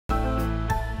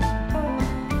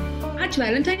आज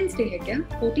Valentine's day है क्या?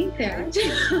 14th है आज.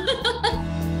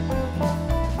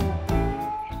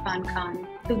 Irfan Khan,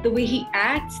 the way he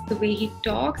acts, the way he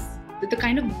talks, the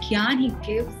kind of gyan he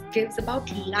gives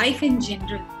about life in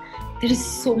general. There is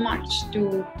so much to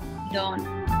learn.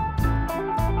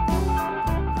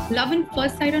 Love in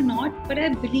first sight or not, but I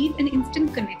believe in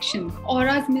instant connection.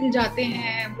 Auras मिल जाते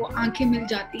हैं, वो आंखें मिल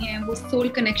जाती हैं, वो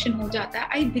soul connection हो जाता है.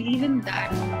 I believe in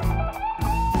that.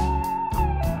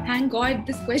 Thank God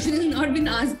this question has not been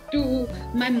asked to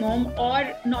my mom or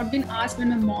not been asked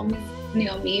when my mom is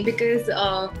near me, because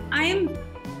I am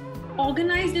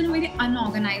organized in a very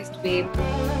unorganized way.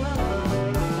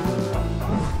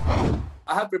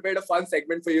 I have prepared a fun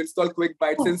segment for you. It's called Quick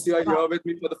Bite. Since you are here with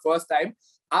me for the first time,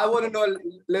 I want to know a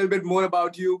little bit more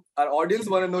about you. Our audience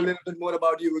want to know a little bit more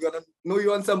about you. We're going to know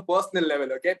you on some personal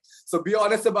level, okay? So be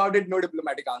honest about it. No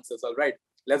diplomatic answers, all right?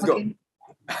 Let's go.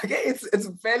 Okay, it's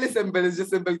fairly simple. It's just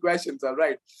simple questions, all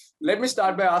right? Let me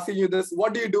start by asking you this.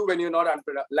 What do you do when you're not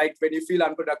like when you feel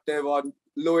unproductive or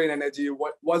low in energy?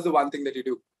 What's the one thing that you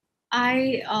do?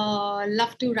 I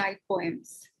love to write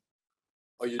poems.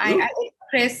 Oh, you do?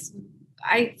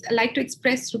 I like to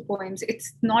express through poems.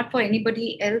 It's not for anybody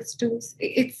else to.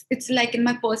 It's like in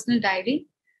my personal diary.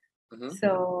 Mm-hmm.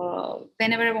 So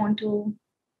whenever I want to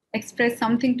express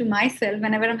something to myself,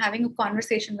 whenever I'm having a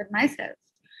conversation with myself,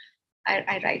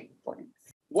 I write poems.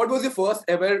 What was your first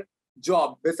ever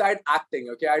job beside acting?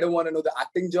 Okay, I don't want to know the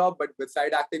acting job, but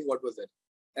beside acting, what was it?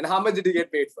 And how much did you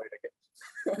get paid for it? Okay.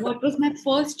 What was my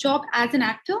first job as an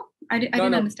actor? I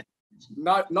didn't understand.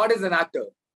 Not as an actor.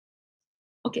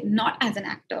 Okay, not as an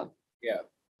actor. Yeah.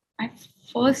 My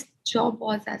first job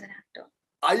was as an actor.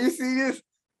 Are you serious?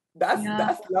 That's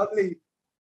lovely.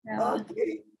 Yeah.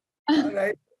 Okay. All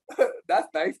right. That's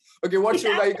nice. Okay, what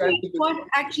shows are you currently doing?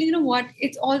 Actually, you know what?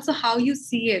 It's also how you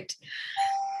see it.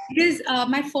 Because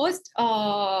my first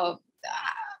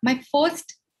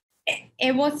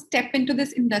ever step into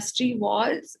this industry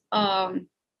was a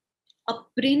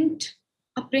print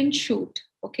shoot.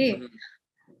 Okay. Mm-hmm.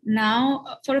 Now,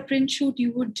 for a print shoot,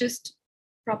 you would just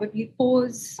probably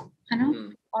pose,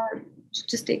 or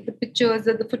just take the pictures.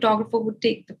 The photographer would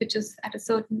take the pictures at a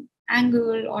certain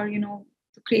angle, or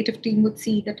the creative team would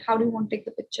see that how do you want to take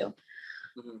the picture.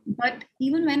 Mm-hmm. But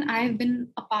even when I've been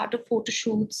a part of photo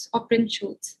shoots or print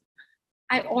shoots,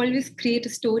 I always create a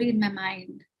story in my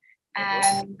mind,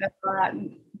 and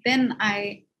then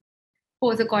I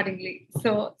pose accordingly.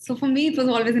 So for me, it was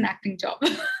always an acting job.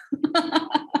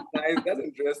 Nice, that's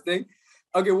interesting.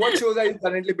 Okay, what shows are you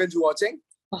currently binge watching?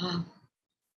 Wow,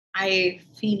 I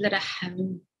feel that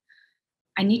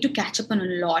I need to catch up on a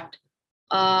lot.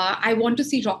 I want to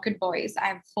see Rocket Boys.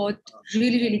 I've heard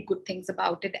really, really good things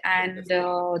about it. And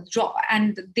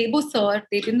Debo Sir,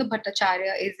 Devendra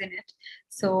Bhattacharya is in it.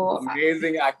 So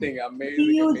amazing acting,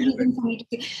 amazing.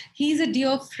 He's a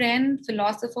dear friend,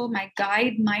 philosopher, my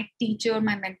guide, my teacher,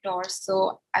 my mentor.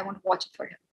 So I want to watch it for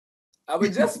him. I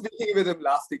was just speaking with him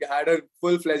last week. I had a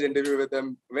full-fledged interview with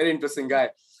him. Very interesting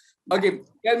guy. Okay,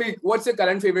 tell me, what's your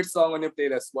current favorite song on your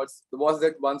playlist? What's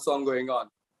that one song going on?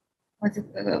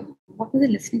 What was I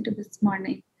listening to this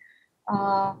morning?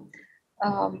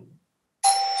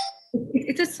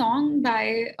 It's a song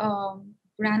by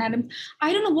Bryan Adams.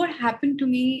 I don't know what happened to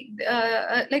me.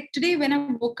 Like today when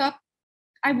I woke up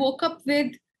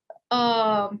with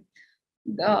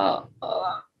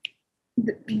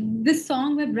this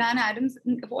song by Bryan Adams.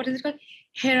 What is it called?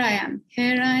 Here I am.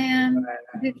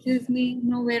 This is me.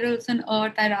 Nowhere else on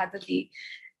earth I'd rather be.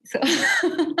 So.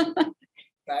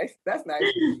 Nice. That's nice.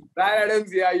 Bryan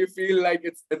Adams, yeah, you feel like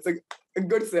it's a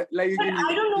good set. Like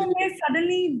I don't know why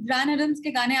suddenly Bryan Adams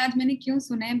के गाने आज मैंने क्यों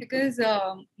सुने, because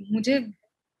मुझे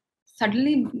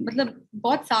suddenly मतलब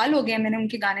बहुत साल हो गए मैंने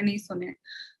उनके गाने नहीं सुने.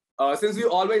 Since we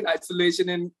all were in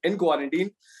isolation in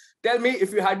quarantine, tell me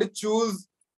if you had to choose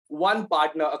one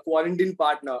partner, a quarantine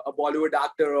partner, a Bollywood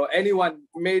actor or anyone,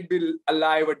 may it be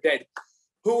alive or dead,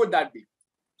 who would that be?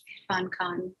 Irfan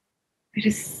Khan.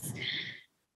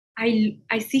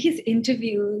 I see his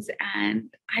interviews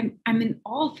and I'm in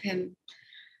awe of him.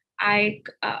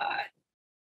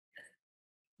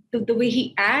 The way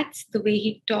he acts, the way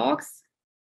he talks,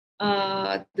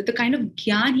 the kind of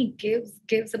gyan he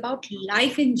gives about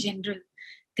life in general.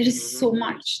 There is so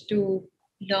much to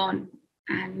learn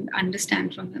and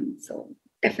understand from him. So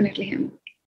definitely him.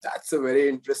 That's a very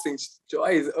interesting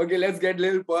choice. Okay, let's get a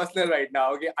little personal right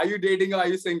now. Okay, are you dating or are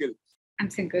you single? I'm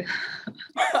single.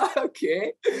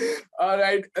 Okay. All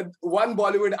right. One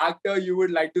Bollywood actor you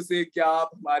would like to say, क्या आप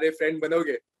हमारे friend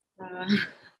बनोगे?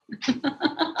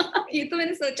 ये तो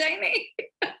मैंने सोचा ही नहीं.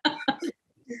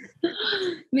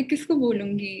 मैं किसको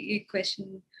बोलूँगी ये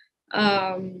question?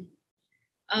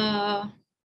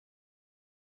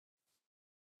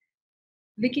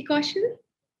 Vicky Kaushal.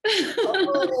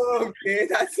 Oh, okay,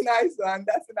 that's a nice one.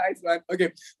 That's a nice one.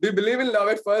 Okay, do you believe in love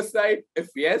at first sight? If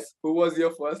yes, who was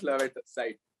your first love at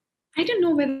sight? I don't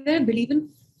know whether I believe in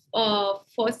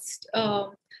first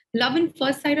love in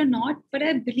first sight or not, but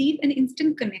I believe in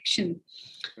instant connection.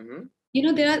 Mm-hmm. You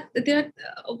know, there are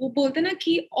वो बोलते हैं ना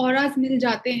कि auras मिल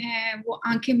जाते हैं, वो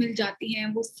आंखें मिल जाती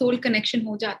हैं, वो soul connection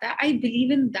हो जाता है. I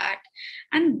believe in that,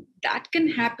 and that can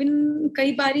happen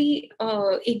कई बारी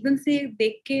एकदम से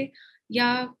देख के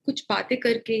या कुछ बातें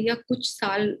करके या कुछ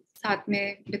साल साथ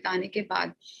में बिताने के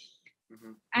बाद.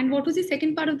 Mm-hmm. And what was the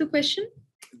second part of the question?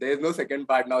 There's no second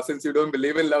part now. Since you don't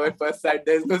believe in love at first sight,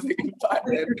 there's no second part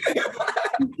then.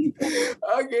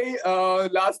 Okay,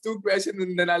 last two questions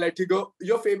and then I'll let you go.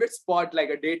 Your favorite spot, like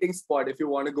a dating spot, if you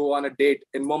want to go on a date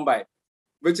in Mumbai,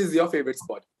 which is your favorite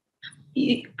spot?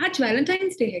 आज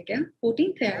Valentine's Day है क्या?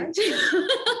 14th है आज.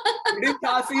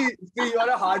 See, you're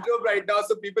a heartthrob right now,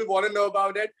 so people want to know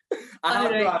about it. I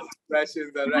have to ask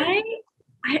questions, all right?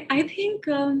 I think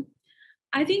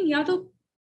या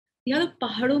तो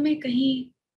पहाड़ों में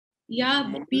कहीं या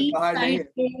बीच साइड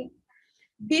पे,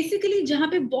 बेसिकली जहाँ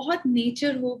पे बहुत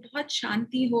नेचर हो, बहुत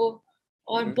शांति हो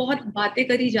और बहुत बातें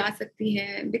करी जा सकती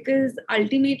है. Because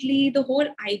ultimately the whole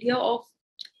idea of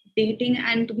dating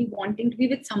and to be wanting to be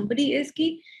with somebody is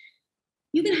कि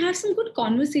you can have some good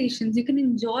conversations, you can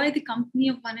enjoy the company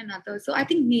of one another. So I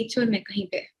think nature में कहीं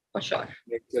पे for sure.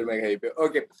 Nature में कहीं पे.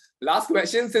 Okay. Last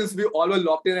question, since we all were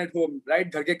locked in at home, right?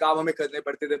 घर के काम हमें करने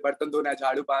पड़ते थे, बर्तन धोना,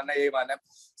 झाड़ू मारना, ये मारना.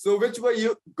 So which were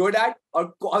you good at? और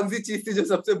कौन सी चीज थी जो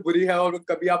सबसे बुरी है और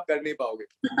कभी आप कर नहीं पाओगे?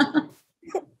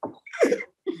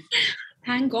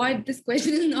 Thank God this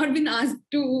question has not been asked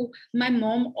to my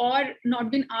mom or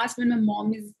not been asked when my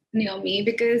mom is near me,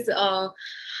 because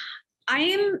I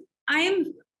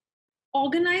am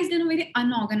organized in a very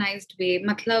unorganized way.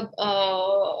 मतलब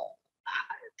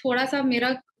थोड़ा सा मेरा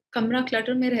कमरा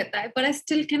क्लटर में रहता है, but I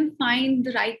still can find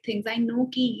the right things. I know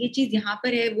कि ये चीज यहाँ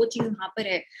पर है, वो चीज वहाँ पर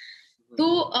है. तो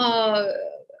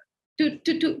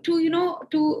to you know,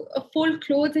 to fold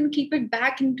clothes and keep it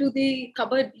back into the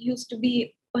cupboard used to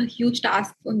be a huge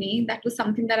task for me. That was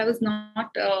something that I was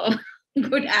not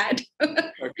good at.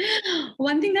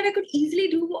 One thing that I could easily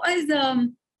do was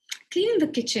cleaning the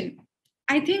kitchen.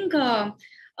 I think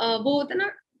वो होता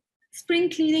ना spring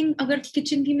cleaning अगर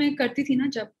kitchen की मैं करती थी ना,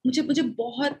 जब मुझे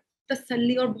बहुत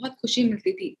तसल्ली और बहुत खुशी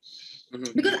मिलती थी.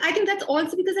 Because I think that's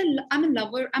also because I'm a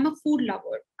lover, I'm a food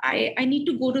lover. I need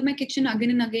to go to my kitchen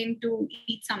again and again to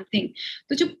eat something.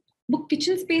 तो जब वो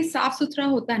किचन स्पेस साफ सुथरा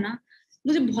होता है ना,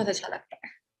 मुझे बहुत अच्छा लगता है.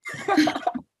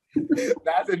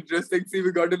 That's interesting. See,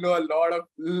 we got to know a lot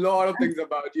of things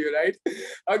about you, right?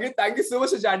 Okay, thank you so much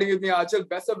for chatting with me, Anchal.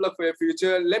 Best of luck for your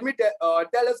future. Let me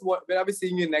tell us where are we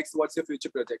seeing you next? What's your future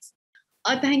projects?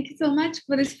 Thank you so much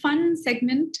for this fun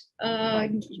segment.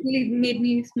 It really made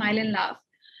me smile and laugh.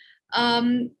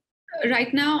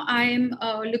 Right now, I'm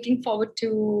looking forward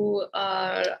to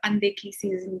Andekhi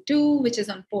season 2, which is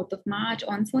on 4th of March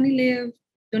on Sony Live.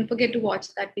 Don't forget to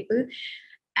watch that, people.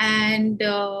 And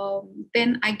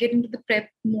then I get into the prep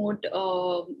mode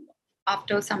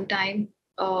after some time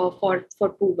for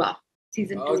Pooba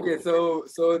season 2. Okay,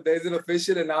 so there's an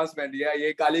official announcement. Yeah,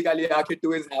 Yeh Kaali Kaali Ankhein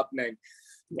 2 is happening.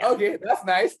 Yeah. Okay, that's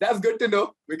nice. That's good to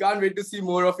know. We can't wait to see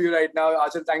more of you right now.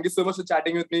 Anchal, thank you so much for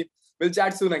chatting with me. We'll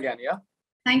chat soon again, yeah?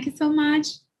 Thank you so much.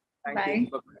 Thank Bye. you.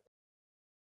 Bye-bye.